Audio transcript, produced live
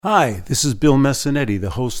Hi, this is Bill Messinetti, the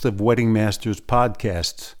host of Wedding Masters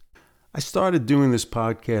Podcasts. I started doing this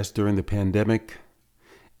podcast during the pandemic,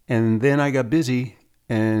 and then I got busy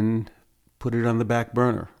and put it on the back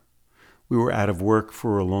burner. We were out of work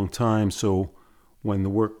for a long time, so when the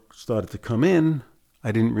work started to come in,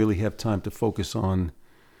 I didn't really have time to focus on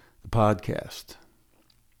the podcast.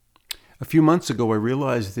 A few months ago, I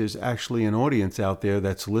realized there's actually an audience out there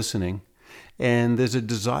that's listening, and there's a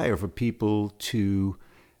desire for people to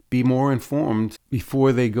be more informed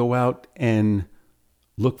before they go out and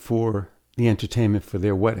look for the entertainment for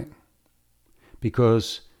their wedding.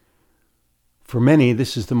 Because for many,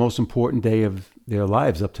 this is the most important day of their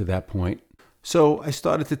lives up to that point. So I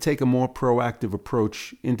started to take a more proactive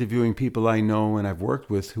approach, interviewing people I know and I've worked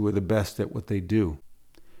with who are the best at what they do.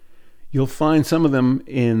 You'll find some of them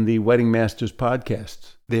in the Wedding Masters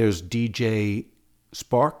podcast. There's DJ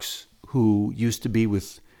Sparks, who used to be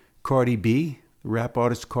with Cardi B, the rap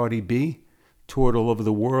artist Cardi B, toured all over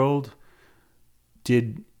the world,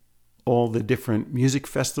 did all the different music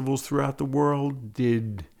festivals throughout the world,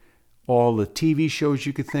 did all the TV shows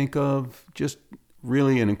you could think of. Just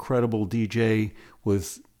really an incredible DJ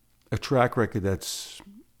with a track record that's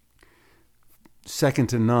second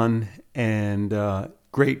to none, and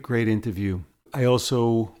great interview. I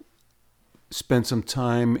also spent some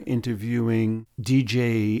time interviewing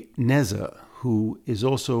DJ Neza, who is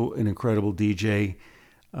also an incredible DJ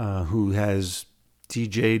who has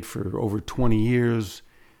DJ'd for over 20 years,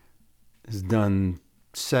 has done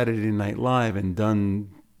Saturday Night Live and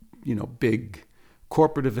done, big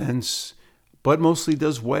corporate events, but mostly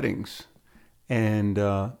does weddings. And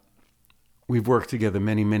we've worked together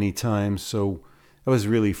many times, so that was a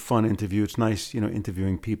really fun interview. It's nice,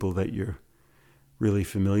 interviewing people that you're really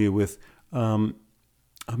familiar with.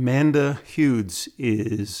 Amanda Hughes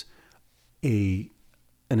is an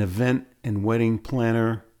event and wedding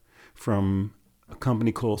planner from a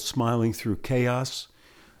company called Smiling Through Chaos.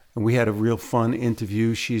 And we had a real fun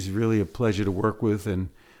interview. She's really a pleasure to work with. And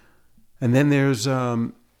then there's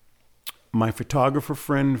my photographer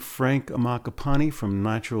friend, Frank Amakapani from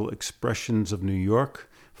Natural Expressions of New York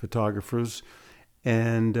Photographers.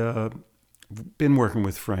 And been working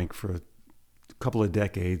with Frank for a couple of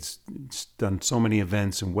decades. He's done so many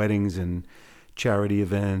events and weddings and charity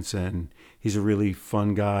events, and he's a really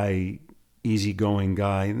fun guy, easygoing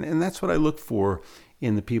guy, and that's what I look for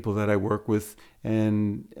in the people that I work with.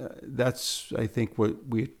 And that's, I think, what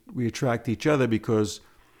we attract each other, because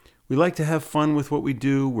we like to have fun with what we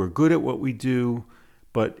do. We're good at what we do,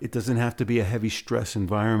 but it doesn't have to be a heavy stress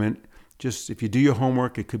environment. Just if you do your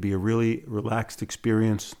homework, it could be a really relaxed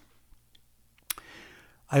experience.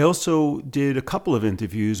 I also did a couple of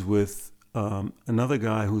interviews with another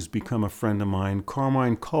guy who's become a friend of mine,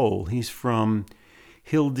 Carmine Cole. He's from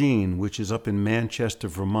Hildene, which is up in Manchester,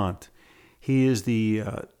 Vermont. He is the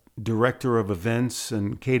director of events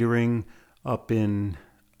and catering up in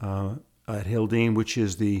at Hildene, which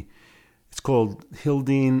is it's called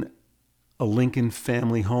Hildene, a Lincoln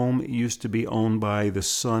family home. It used to be owned by the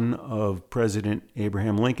son of President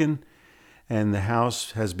Abraham Lincoln, and the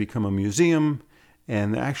house has become a museum.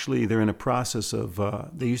 And actually, they're in a process of,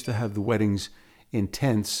 they used to have the weddings in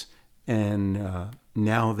tents, and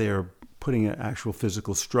now they're putting an actual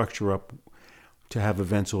physical structure up to have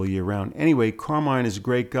events all year round. Anyway, Carmine is a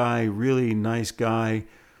great guy, really nice guy,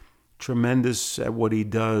 tremendous at what he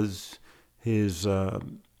does. His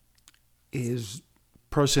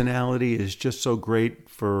personality is just so great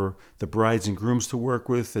for the brides and grooms to work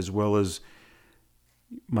with, as well as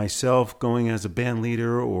myself going as a band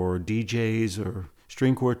leader or DJs or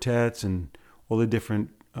string quartets and all the different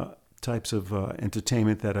types of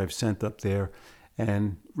entertainment that I've sent up there.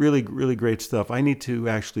 And really great stuff. I need to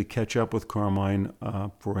actually catch up with Carmine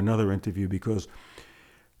for another interview, because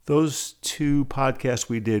those two podcasts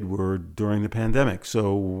we did were during the pandemic.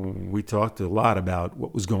 So we talked a lot about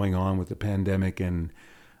what was going on with the pandemic and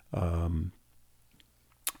all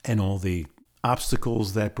the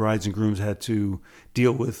obstacles that brides and grooms had to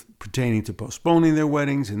deal with pertaining to postponing their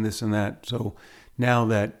weddings and this and that. So now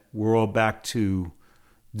that we're all back to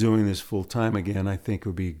doing this full time again, I think it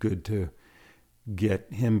would be good to get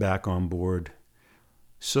him back on board.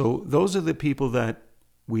 So those are the people that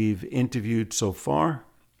we've interviewed so far.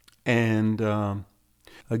 And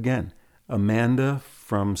again, Amanda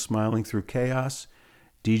from Smiling Through Chaos,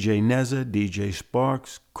 DJ Neza, DJ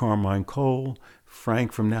Sparks, Carmine Cole,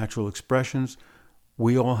 Frank from Natural Expressions.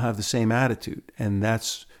 We all have the same attitude, and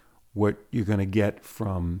that's what you're going to get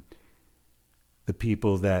from the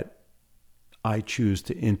people that I choose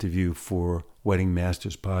to interview for Wedding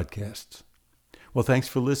Masters podcasts. Well, thanks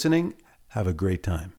for listening. Have a great time.